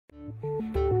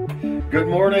Good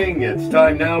morning. It's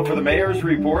time now for the Mayor's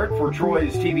Report for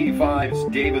Troy's TV5's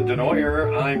David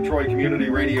Denoyer. I'm Troy Community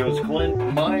Radio's Clint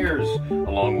Myers.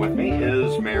 Along with me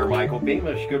is Mayor Michael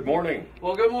Beamish. Good morning.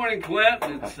 Well, good morning, Clint.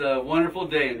 It's a wonderful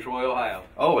day in Troy, Ohio.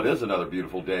 Oh, it is another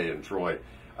beautiful day in Troy.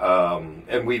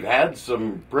 And we've had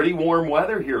some pretty warm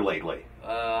weather here lately.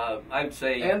 I'd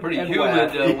say And pretty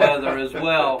humid wet. weather as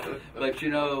well. But, you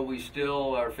know, we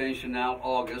still are finishing out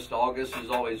August. August has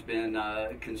always been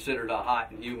considered a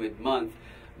hot and humid month.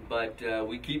 But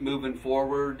we keep moving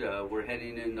forward. We're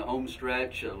heading in the home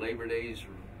stretch. Labor Day's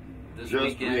this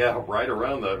weekend. Yeah,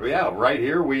 right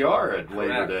here we are at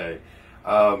Labor Day.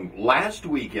 Last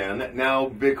weekend, now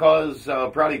because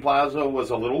Prouty Plaza was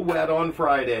a little wet on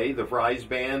Friday, the Fry's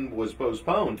Band was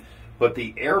postponed. But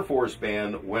the Air Force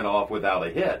Band went off without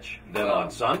a hitch then on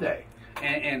Sunday.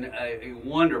 And a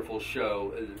wonderful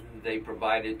show they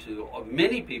provided to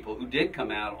many people who did come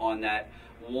out on that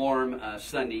warm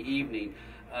Sunday evening.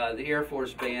 The Air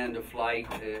Force Band of Flight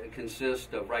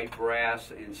consists of Wright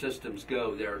Brass and Systems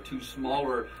Go. There are two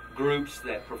smaller groups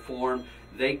that perform.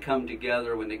 They come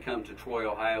together when they come to Troy,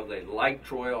 Ohio. They like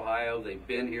Troy, Ohio. They've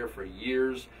been here for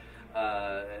years.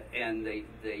 And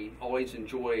they always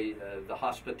enjoy the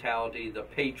hospitality, the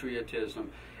patriotism.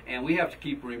 And we have to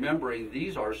keep remembering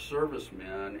these are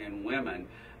servicemen and women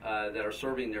that are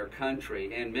serving their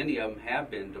country, and many of them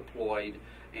have been deployed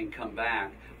and come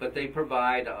back. But they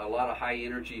provide a lot of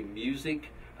high-energy music,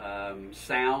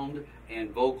 sound, and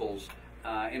vocals.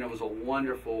 And it was a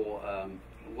wonderful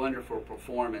wonderful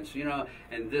performance, you know.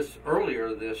 And this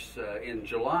in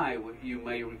July, you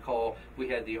may recall, we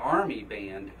had the Army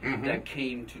Band that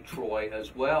came to Troy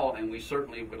as well, and we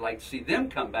certainly would like to see them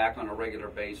come back on a regular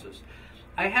basis.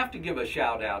 I have to give a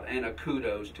shout out and a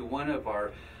kudos to one of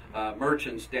our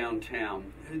merchants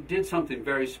downtown who did something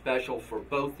very special for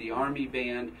both the Army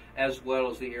Band as well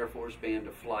as the Air Force Band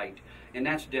of Flight. And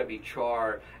that's Debbie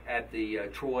Char at the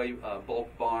Troy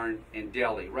Bulk Barn and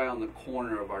Deli, right on the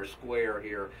corner of our square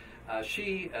here.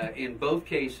 She, in both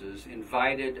cases,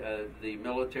 invited the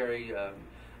military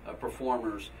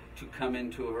performers to come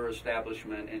into her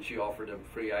establishment, and she offered them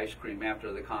free ice cream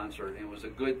after the concert. And it was a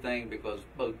good thing because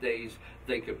both days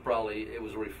it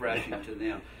was refreshing to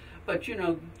them. But, you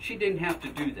know, she didn't have to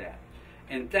do that.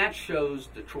 And that shows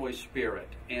the Troy spirit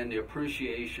and the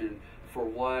appreciation for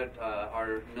what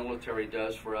our military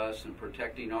does for us and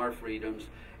protecting our freedoms.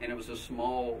 And it was a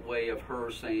small way of her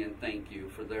saying thank you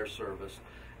for their service.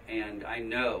 And I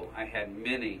know I had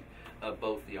many of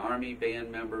both the Army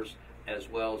Band members as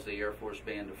well as the Air Force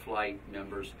Band of Flight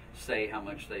members say how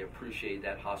much they appreciate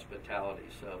that hospitality.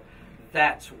 So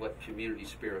that's what community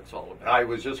spirit's all about. I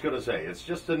was just going to say, it's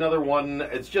just another one,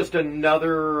 it's just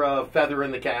another feather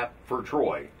in the cap for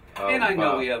Troy. And I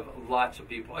know we have lots of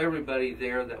people, everybody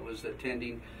there that was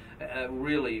attending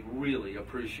really, really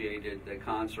appreciated the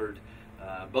concert,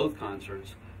 both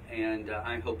concerts, and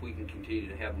I hope we can continue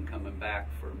to have them coming back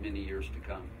for many years to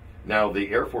come. Now, the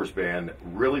Air Force Band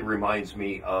really reminds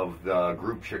me of the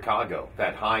group Chicago.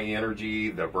 That high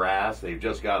energy, the brass, they've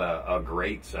just got a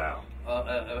great sound.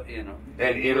 You know,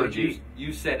 and energy.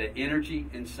 You said it, energy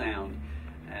and sound,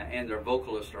 and their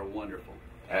vocalists are wonderful.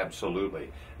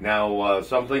 Absolutely. Now,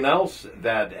 something else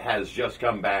that has just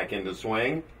come back into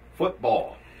swing,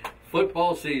 football.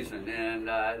 Football season, and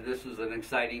this is an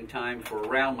exciting time for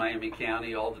around Miami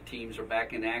County. All the teams are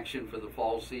back in action for the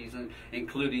fall season,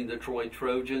 including the Troy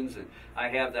Trojans, and I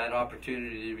have that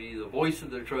opportunity to be the voice of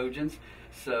the Trojans,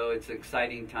 so it's an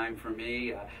exciting time for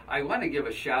me. I want to give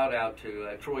a shout out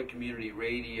to Troy Community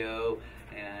Radio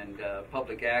and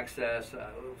Public Access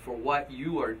for what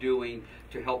you are doing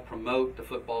to help promote the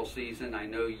football season. I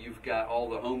know you've got all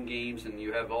the home games, and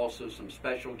you have also some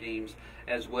special games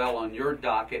as well on your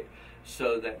docket,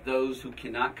 so that those who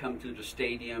cannot come to the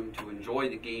stadium to enjoy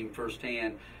the game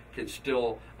firsthand can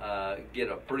still get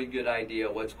a pretty good idea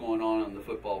of what's going on the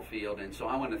football field. And so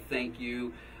I want to thank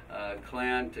you,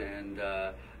 Clint and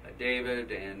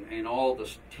David and all the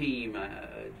team.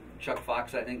 Chuck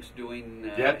Fox, I think, is doing.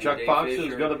 Chuck Fox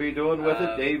is going to be doing with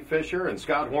it. Dave Fisher and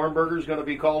Scott Hornberger is going to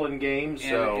be calling games.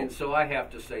 And so I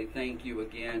have to say thank you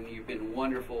again. You've been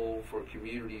wonderful for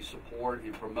community support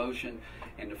and promotion,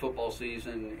 and the football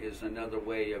season is another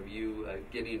way of you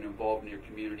getting involved in your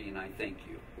community, and I thank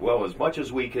you. Well, as much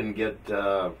as we can get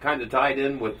kind of tied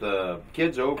in with the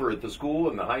kids over at the school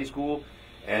and the high school,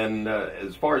 and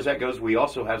as far as that goes, we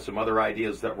also have some other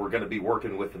ideas that we're going to be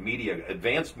working with the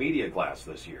advanced media class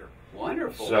this year.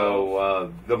 Wonderful.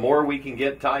 So the more we can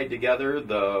get tied together,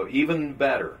 the even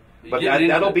better. But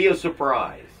that'll be a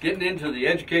surprise. Getting into the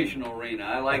educational arena,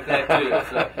 I like that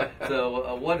too.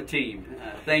 So what a team!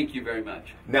 Thank you very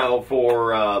much. Now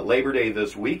for Labor Day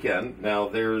this weekend, now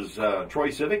there's Troy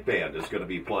Civic Band is going to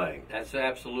be playing. That's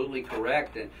absolutely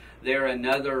correct, and they're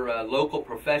another local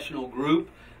professional group.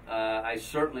 I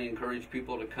certainly encourage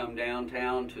people to come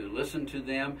downtown to listen to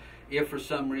them. If for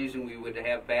some reason we would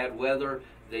have bad weather,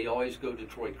 they always go to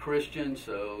Troy Christian,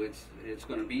 so it's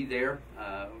going to be there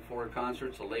for a concert.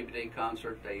 It's a Labor Day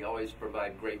concert. They always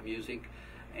provide great music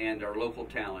and our local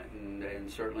talent, and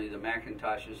certainly the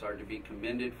McIntoshes are to be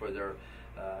commended for their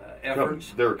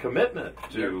efforts. Their commitment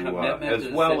as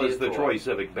well as the Troy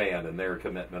Civic Band and their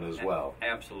commitment as well.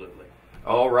 Absolutely.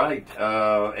 All right,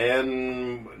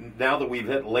 and now that we've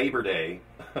hit Labor Day,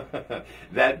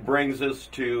 that brings us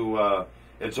to,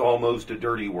 it's almost a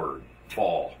dirty word,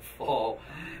 fall. Fall.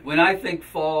 When I think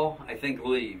fall, I think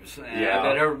leaves. And I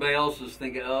bet everybody else is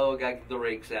thinking, oh, got the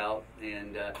rakes out.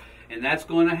 And that's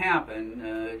going to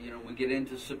happen. We get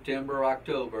into September,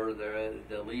 October,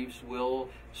 the leaves will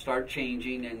start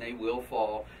changing and they will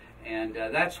fall. And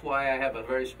that's why I have a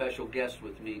very special guest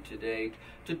with me today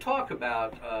to talk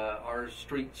about our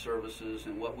street services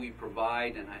and what we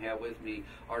provide. And I have with me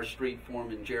our street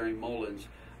foreman, Jerry Mullins,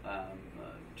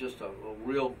 just a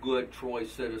real good Troy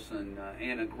citizen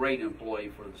and a great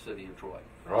employee for the city of Troy.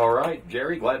 All right,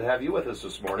 Jerry, glad to have you with us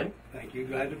this morning. Thank you.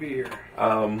 Glad to be here.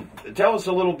 Tell us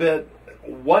a little bit,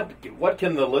 what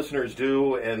can the listeners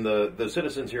do and the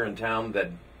citizens here in town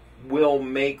that will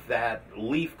make that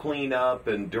leaf cleanup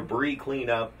and debris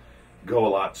cleanup go a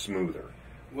lot smoother?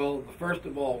 Well, first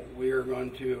of all, we are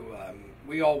going to,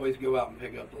 we always go out and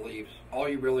pick up the leaves. All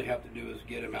you really have to do is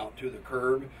get them out to the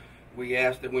curb. We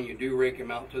ask that when you do rake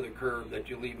them out to the curb that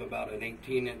you leave about an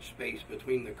 18-inch space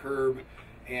between the curb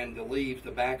and the leaves,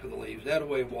 the back of the leaves. That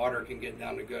way water can get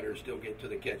down the gutter and still get to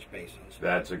the catch basins.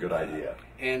 That's a good idea.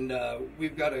 And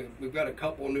we've got a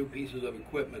couple new pieces of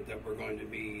equipment that we're going to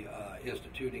be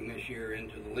instituting this year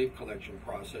into the leaf collection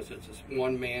process. It's this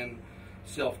one-man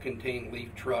self-contained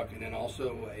leaf truck, and then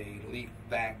also a leaf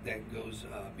vac that goes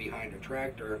behind a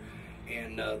tractor.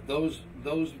 And those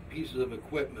pieces of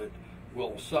equipment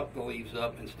will suck the leaves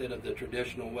up instead of the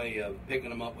traditional way of picking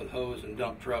them up with hose and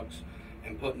dump trucks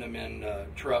and putting them in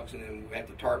trucks, and then we have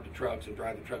to tarp the trucks and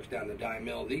drive the trucks down the dye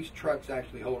mill. These trucks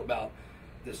actually hold about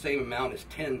the same amount as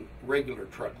 10 regular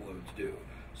truckloads do.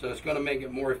 So it's going to make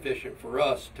it more efficient for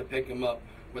us to pick them up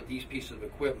with these pieces of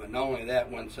equipment. Not only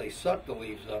that, once they suck the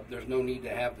leaves up, there's no need to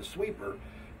have the sweeper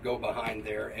go behind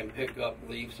there and pick up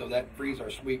leaves. So that frees our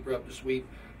sweeper up to sweep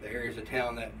the areas of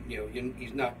town that,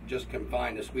 he's not just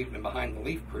confined to sweeping behind the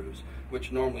leaf crews,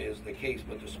 which normally is the case,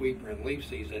 but the sweeper in leaf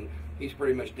season, he's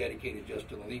pretty much dedicated just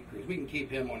to the leaf crews. We can keep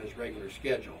him on his regular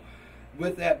schedule.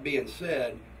 With that being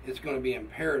said, it's going to be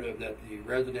imperative that the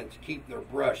residents keep their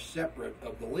brush separate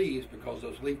of the leaves because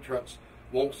those leaf trucks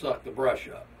won't suck the brush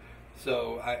up.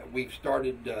 So we've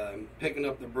started picking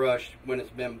up the brush when it's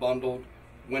been bundled,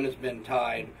 when it's been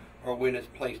tied, or when it's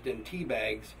placed in tea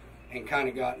bags, and kind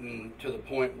of gotten to the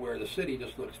point where the city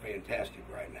just looks fantastic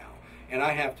right now. And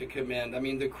I have to commend,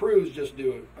 the crews just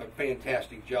do a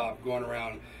fantastic job going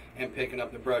around and picking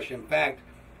up the brush. In fact,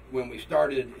 when we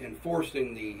started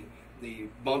enforcing the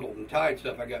bundled and tied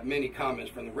stuff, I got many comments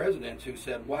from the residents who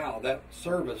said, wow, that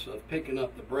service of picking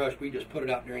up the brush, we just put it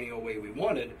out there any old way we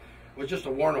wanted, was just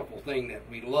a wonderful thing that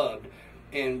we loved.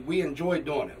 And we enjoyed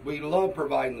doing it. We love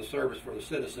providing the service for the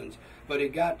citizens, but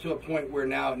it got to a point where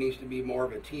now it needs to be more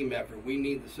of a team effort. We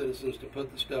need the citizens to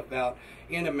put the stuff out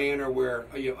in a manner where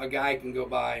a guy can go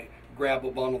by, grab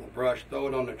a bundle of brush, throw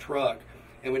it on the truck,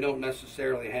 and we don't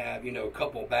necessarily have, a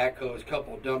couple backhoes,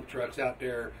 couple dump trucks out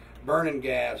there burning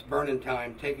gas, burning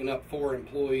time, taking up 4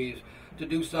 employees to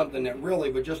do something that really,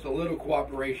 with just a little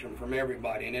cooperation from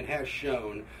everybody, and it has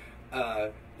shown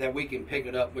that we can pick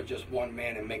it up with just one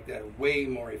man and make that a way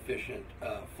more efficient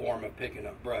form of picking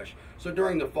up brush. So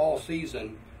during the fall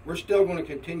season, we're still going to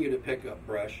continue to pick up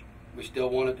brush. We still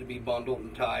want it to be bundled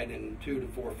and tied in 2 to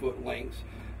 4 foot lengths,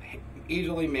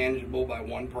 easily manageable by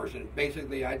one person.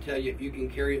 Basically, I tell you, if you can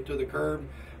carry it to the curb,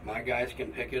 my guys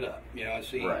can pick it up.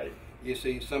 You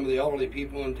see some of the elderly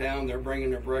people in town, they're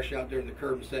bringing their brush out there to the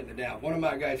curb and setting it down. One of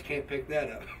my guys can't pick that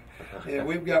up. And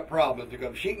we've got problems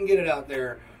because if she can get it out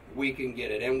there, we can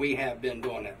get it, and we have been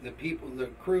doing it. The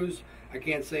crews, I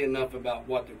can't say enough about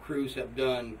what the crews have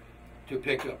done to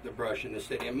pick up the brush in the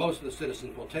city, and most of the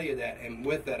citizens will tell you that. And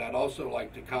with that, I'd also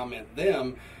like to comment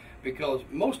them, because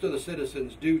most of the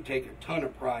citizens do take a ton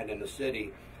of pride in the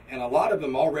city, and a lot of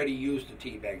them already use the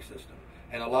tea bag system,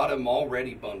 and a lot of them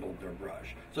already bundled their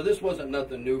brush. So this wasn't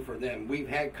nothing new for them. We've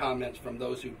had comments from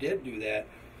those who did do that,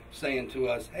 saying to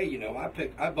us, hey, you know,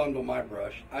 I bundle my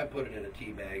brush, I put it in a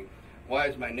tea bag. Why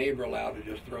is my neighbor allowed to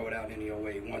just throw it out any old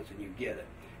way he wants and you get it?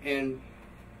 And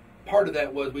part of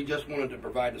that was we just wanted to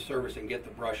provide the service and get the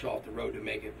brush off the road to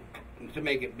make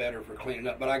it better for cleaning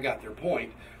up. But I got their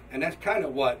point, and that's kind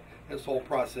of what this whole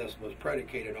process was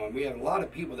predicated on. We had a lot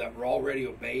of people that were already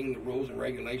obeying the rules and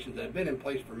regulations that have been in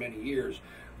place for many years.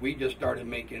 We just started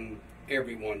making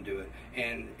everyone do it,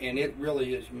 and it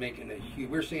really is making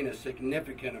we're seeing a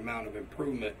significant amount of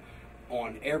improvement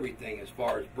on everything as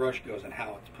far as brush goes and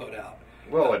how it's put out.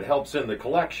 Well, it helps in the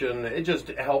collection. It just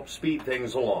helps speed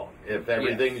things along. If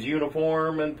everything's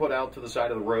uniform and put out to the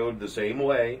side of the road the same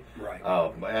way, right?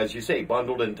 As you say,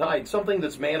 bundled and tied, something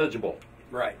that's manageable.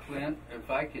 Right. Clint,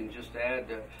 if I can just add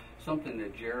something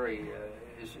that Jerry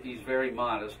he's very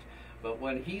modest, but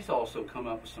when he's also come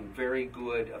up with some very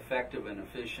good, effective, and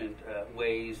efficient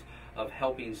ways of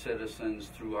helping citizens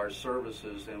through our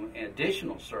services and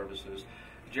additional services.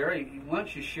 Jerry, why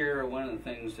don't you share one of the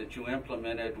things that you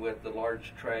implemented with the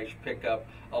large trash pickup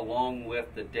along with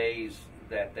the days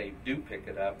that they do pick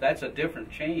it up? That's a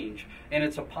different change, and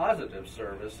it's a positive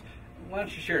service. Why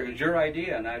don't you share it? It was your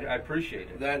idea, and I appreciate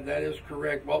it. That is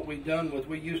correct. What we've done was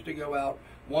we used to go out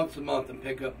once a month and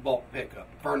pick up bulk pickup,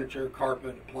 furniture,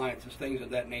 carpet, appliances, things of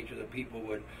that nature that people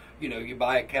would, you know, you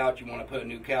buy a couch, you want to put a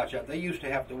new couch out. They used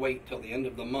to have to wait till the end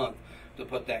of the month to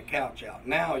put that couch out.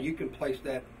 Now you can place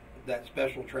that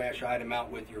special trash item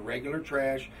out with your regular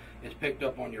trash. It's picked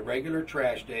up on your regular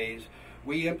trash days.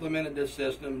 We implemented this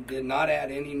system, did not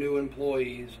add any new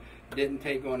employees, didn't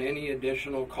take on any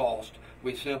additional cost.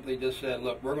 We simply just said,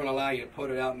 look, we're going to allow you to put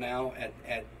it out now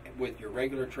with your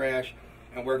regular trash,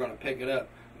 and we're going to pick it up.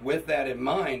 With that in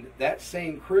mind, that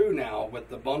same crew now with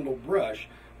the bundled brush,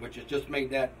 which has just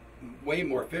made that way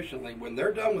more efficiently, when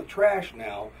they're done with trash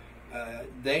now,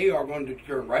 they are going to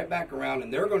turn right back around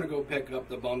and they're going to go pick up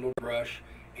the bundled brush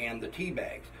and the tea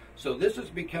bags. So this is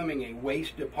becoming a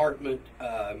waste department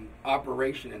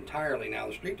operation entirely now.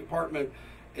 The street department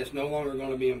is no longer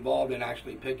going to be involved in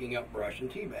actually picking up brush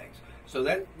and tea bags. So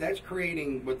that's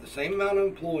creating, with the same amount of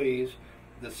employees,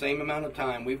 the same amount of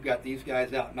time, we've got these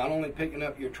guys out not only picking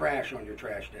up your trash on your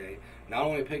trash day, not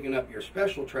only picking up your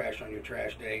special trash on your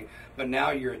trash day, but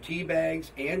now your tea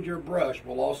bags and your brush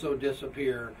will also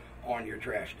disappear on your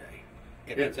trash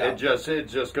day.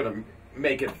 It's just going to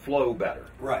make it flow better.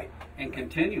 Right. And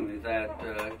continuing that,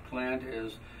 Clint,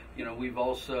 is, you know, we've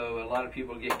also, a lot of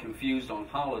people get confused on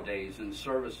holidays and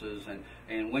services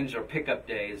and when's our pickup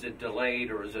day? Is it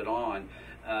delayed or is it on?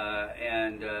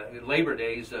 Labor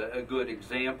Day is a good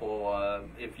example.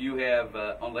 If you have,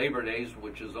 on Labor Days,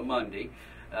 which is a Monday,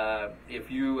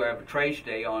 if you have a trash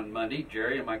day on Monday,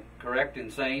 Jerry, am I correct in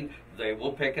saying they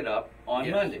will pick it up on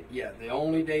Monday? Yeah, the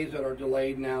only days that are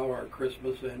delayed now are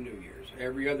Christmas and New Year's.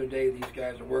 Every other day these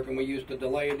guys are working. We used to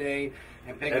delay a day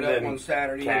and pick it up on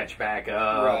Saturday. Catch back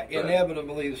up. Right.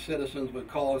 Inevitably, the citizens would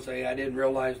call and say, I didn't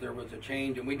realize there was a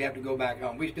change, and we'd have to go back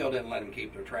home. We still didn't let them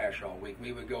keep their trash all week.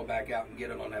 We would go back out and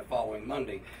get it on that following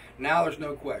Monday. Now there's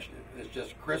no question. It's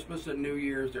just Christmas and New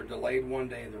Year's. They're delayed one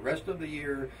day. The rest of the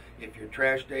year, if your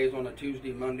trash day is on a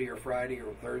Tuesday, Monday, or Friday,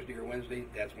 or Thursday, or Wednesday,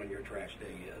 that's when your trash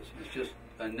day is. It's just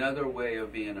another way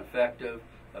of being effective,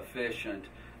 efficient,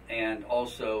 and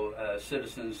also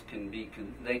citizens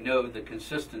they know the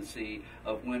consistency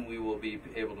of when we will be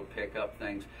able to pick up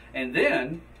things. And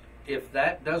then, if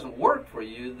that doesn't work for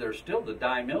you, there's still the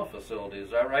dye mill facility.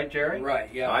 Is that right, Jerry? Right,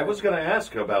 yeah. I was going to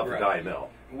ask about the dye mill.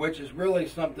 Which is really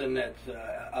something that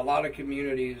a lot of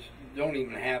communities don't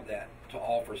even have that to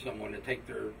offer someone to take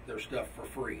their stuff for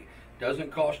free.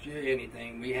 Doesn't cost you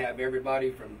anything. We have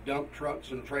everybody from dump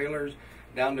trucks and trailers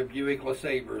down to Buick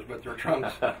LeSabres with their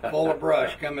trunks full of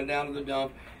brush coming down to the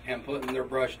dump and putting their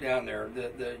brush down there.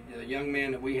 The young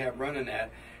man that we have running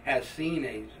that has seen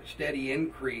a steady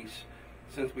increase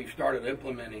since we've started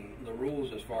implementing the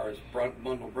rules as far as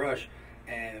bundle brush,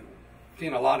 and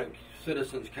seen a lot of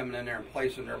citizens coming in there and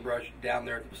placing their brush down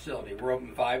there at the facility. We're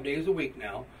open 5 days a week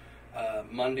now,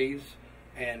 Mondays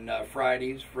and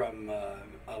Fridays from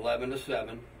 11 to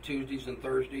 7, Tuesdays and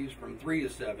Thursdays from 3 to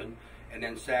 7, and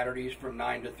then Saturdays from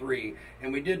 9 to 3.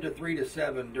 And we did the 3 to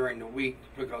 7 during the week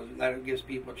because that gives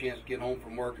people a chance to get home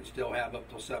from work and still have up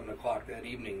till 7 o'clock that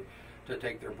evening to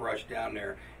take their brush down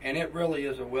there. And it really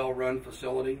is a well-run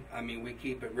facility. I mean, we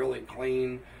keep it really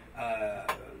clean.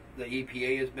 The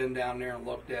EPA has been down there and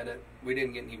looked at it. We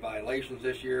didn't get any violations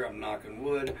this year. I'm knocking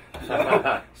wood.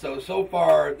 So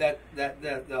far,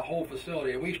 the whole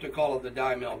facility, we used to call it the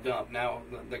dye mill dump. Now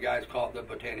the guys call it the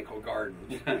botanical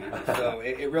gardens. So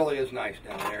it really is nice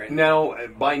down there. Now,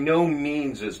 by no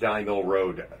means is Dye Mill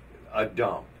Road a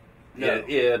dump. No.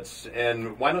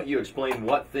 And why don't you explain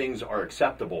what things are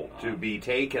acceptable to be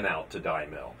taken out to die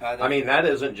mill? That's I mean, that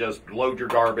isn't just load your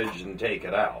garbage and take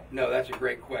it out. No, that's a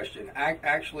great question.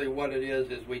 Actually, what it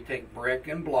is we take brick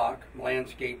and block,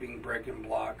 landscaping brick and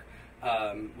block.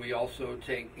 We also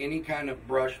take any kind of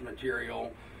brush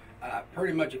material.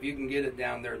 Pretty much if you can get it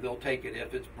down there, they'll take it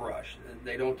if it's brush.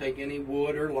 They don't take any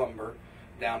wood or lumber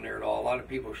down there at all. A lot of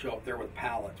people show up there with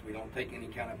pallets. We don't take any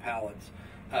kind of pallets.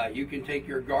 You can take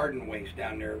your garden waste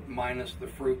down there, minus the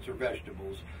fruits or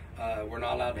vegetables. We're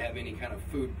not allowed to have any kind of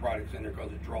food products in there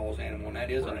because it draws animal, and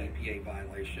that is an EPA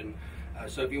violation.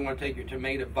 So if you want to take your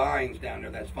tomato vines down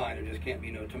there, that's fine. There just can't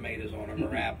be no tomatoes on them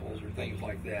or apples or things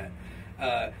like that.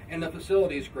 And the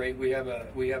facility is great. We have a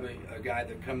guy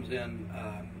that comes in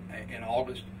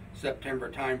August, September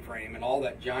time frame, and all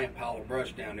that giant pile of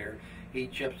brush down there, he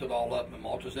chips it all up and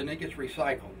mulches, and it gets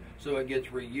recycled, so it gets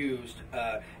reused.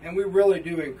 And we really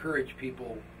do encourage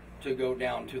people to go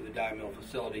down to the die mill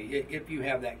facility if you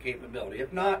have that capability.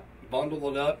 If not, bundle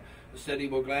it up. The city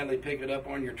will gladly pick it up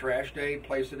on your trash day,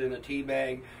 place it in a tea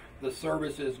bag. The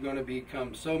service is going to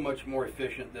become so much more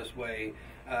efficient this way.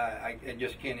 I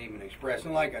just can't even express.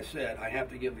 And like I said, I have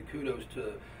to give the kudos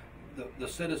to the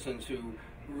citizens who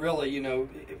really, you know,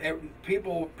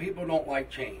 people don't like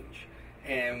change.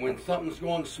 And when something's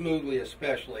going smoothly,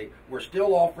 especially, we're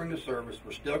still offering the service.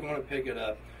 We're still going to pick it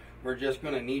up. We're just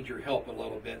going to need your help a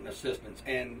little bit and assistance.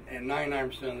 And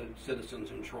 99% of the citizens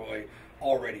in Troy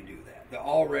already do that. They're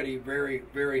already very,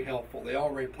 very helpful. They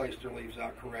already place their leaves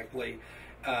out correctly.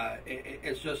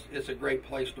 It's a great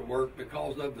place to work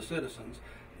because of the citizens.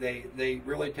 They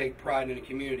really take pride in the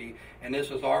community, and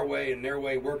this is our way and their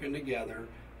way working together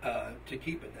to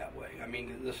keep it that way. I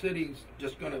mean, the city's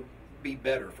just going to be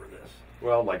better for this.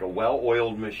 Well, like a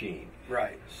well-oiled machine.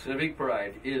 Right. Civic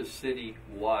pride is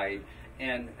city-wide,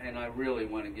 and I really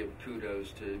want to give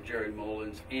kudos to Jerry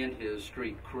Mullins and his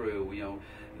street crew. You know,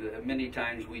 many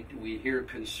times we hear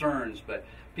concerns, but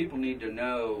people need to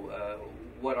know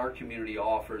what our community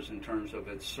offers in terms of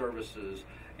its services.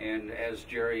 And as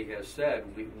Jerry has said,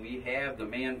 we have the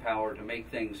manpower to make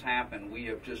things happen. We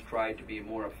have just tried to be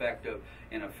more effective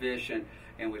and efficient,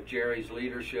 and with Jerry's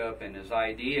leadership and his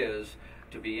ideas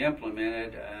to be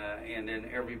implemented, and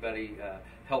then everybody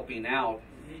helping out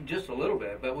just a little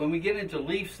bit. But when we get into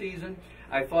leaf season,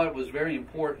 I thought it was very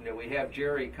important that we have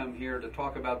Jerry come here to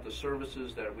talk about the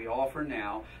services that we offer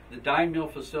now. The die mill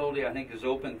facility, I think, is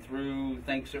open through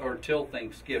till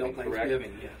Thanksgiving, correct?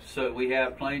 Yes. So we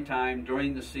have plenty of time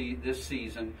during this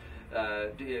season.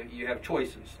 You have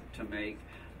choices to make.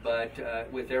 But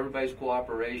with everybody's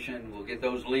cooperation, we'll get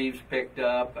those leaves picked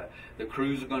up. The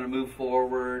crews are going to move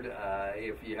forward.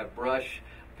 If you have brush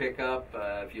pickup,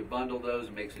 if you bundle those,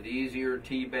 it makes it easier.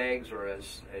 Tea bags are an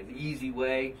easy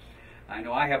way. I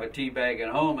know I have a tea bag at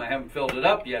home. I haven't filled it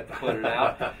up yet to put it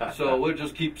out. So we'll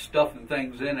just keep stuffing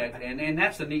things in it. And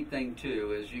that's the neat thing,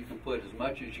 too, is you can put as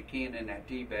much as you can in that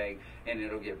tea bag, and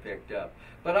it'll get picked up.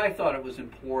 But I thought it was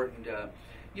important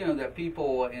that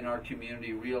people in our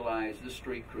community realize the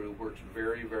street crew works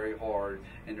very, very hard,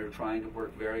 and they're trying to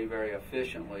work very, very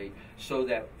efficiently so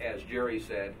that, as Jerry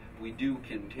said, we do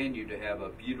continue to have a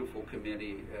beautiful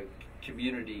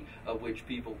community of which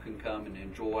people can come and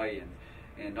enjoy,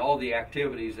 and all the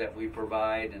activities that we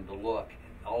provide and the look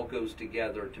all goes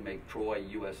together to make Troy,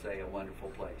 USA a wonderful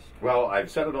place. Well, I've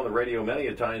said it on the radio many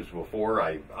a times before.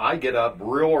 I get up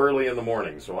real early in the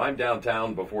morning, so I'm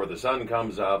downtown before the sun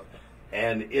comes up.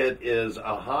 And it is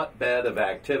a hotbed of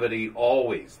activity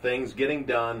always, things getting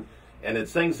done, and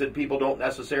it's things that people don't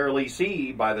necessarily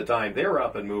see by the time they're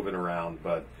up and moving around,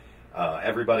 but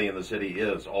everybody in the city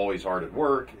is always hard at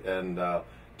work, and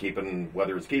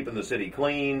whether it's keeping the city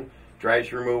clean,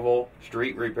 trash removal,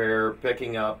 street repair,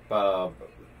 picking up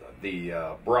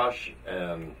the brush,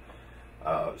 and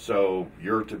so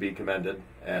you're to be commended,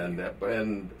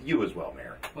 and you as well,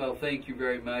 Mayor. Well, thank you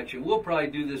very much, and we'll probably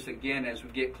do this again as we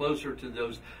get closer to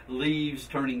those leaves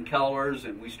turning colors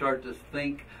and we start to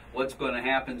think what's going to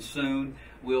happen soon.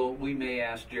 We may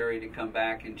ask Jerry to come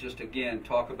back and just again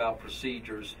talk about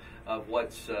procedures of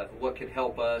what could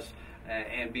help us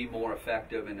and be more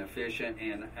effective and efficient,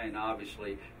 and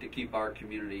obviously to keep our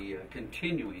community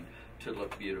continuing to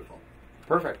look beautiful.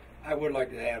 Perfect. I would like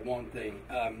to add one thing.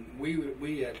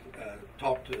 We had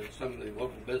talked to some of the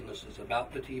local businesses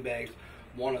about the tea bags.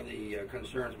 One of the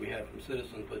concerns we had from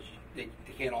citizens was they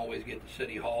can't always get to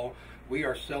City Hall. We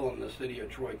are selling the City of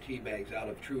Troy tea bags out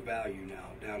of True Value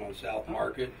now, down on South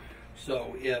Market.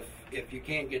 So if you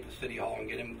can't get to City Hall and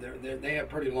get them, they have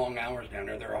pretty long hours down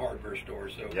there. They're a hardware store,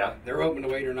 so yeah, they're open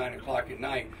to 8 or 9 o'clock at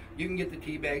night. You can get the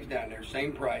tea bags down there,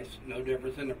 same price, no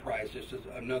difference in the price. It's just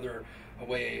another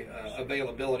way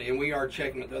availability, and we are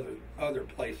checking with other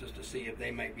places to see if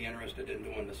they might be interested in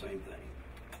doing the same thing.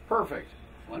 Perfect.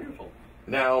 Wonderful.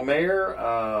 Now,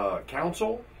 Mayor,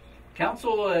 council.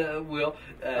 Council we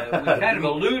kind of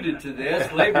alluded to this.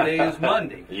 Labor Day is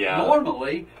Monday. Yeah.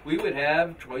 Normally, we would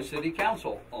have Troy City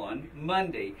Council on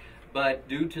Monday, but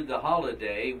due to the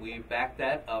holiday, we backed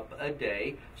that up a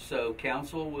day. So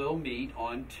council will meet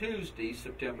on Tuesday,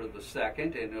 September the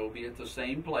 2nd, and it'll be at the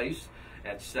same place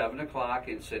at 7 o'clock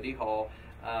in City Hall,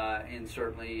 and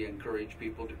certainly encourage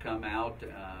people to come out.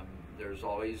 There's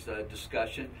always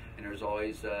discussion, and there's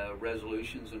always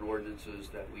resolutions and ordinances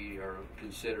that we are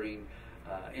considering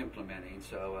implementing.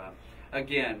 So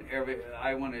again,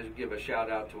 I want to give a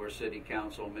shout out to our city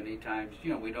council. Many times,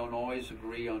 we don't always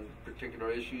agree on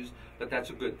particular issues, but that's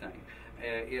a good thing.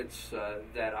 It's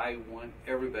that I want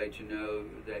everybody to know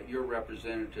that your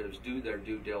representatives do their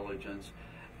due diligence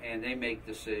and they make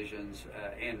decisions,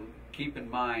 and keep in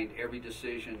mind every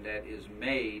decision that is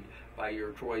made by your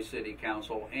Troy City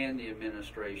Council and the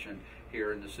administration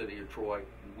here in the city of Troy,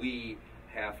 we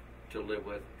have to live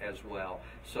with as well.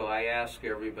 So I ask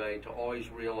everybody to always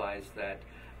realize that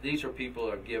these are people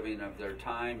that are giving of their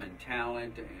time and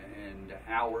talent and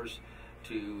hours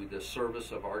to the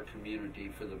service of our community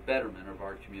for the betterment of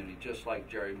our community, just like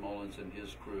Jerry Mullins and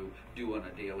his crew do on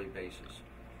a daily basis.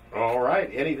 All right.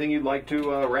 Anything you'd like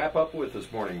to wrap up with this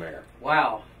morning, Mayor?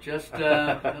 Wow. Just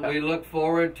we look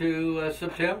forward to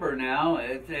September now.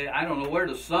 I don't know where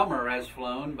the summer has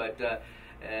flown, but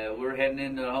we're heading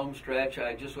into the home stretch.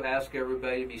 I just ask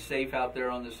everybody to be safe out there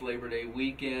on this Labor Day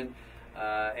weekend.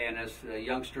 And as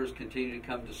youngsters continue to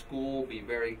come to school, be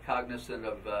very cognizant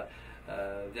of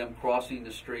them crossing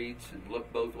the streets and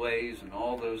look both ways and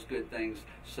all those good things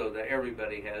so that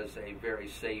everybody has a very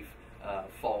safe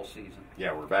fall season.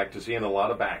 Yeah, we're back to seeing a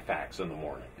lot of backpacks in the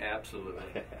morning. Absolutely.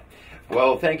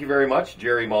 Well, thank you very much,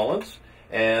 Jerry Mullins,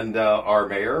 and our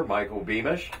mayor, Michael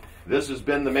Beamish. This has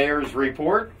been the Mayor's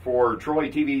Report for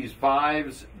Troy TV's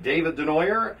 5's David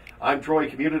Denoyer. I'm Troy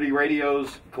Community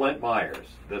Radio's Clint Myers.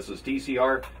 This is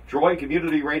TCR,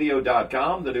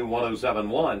 TroyCommunityRadio.com, the new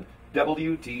 107.1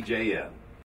 WTJN.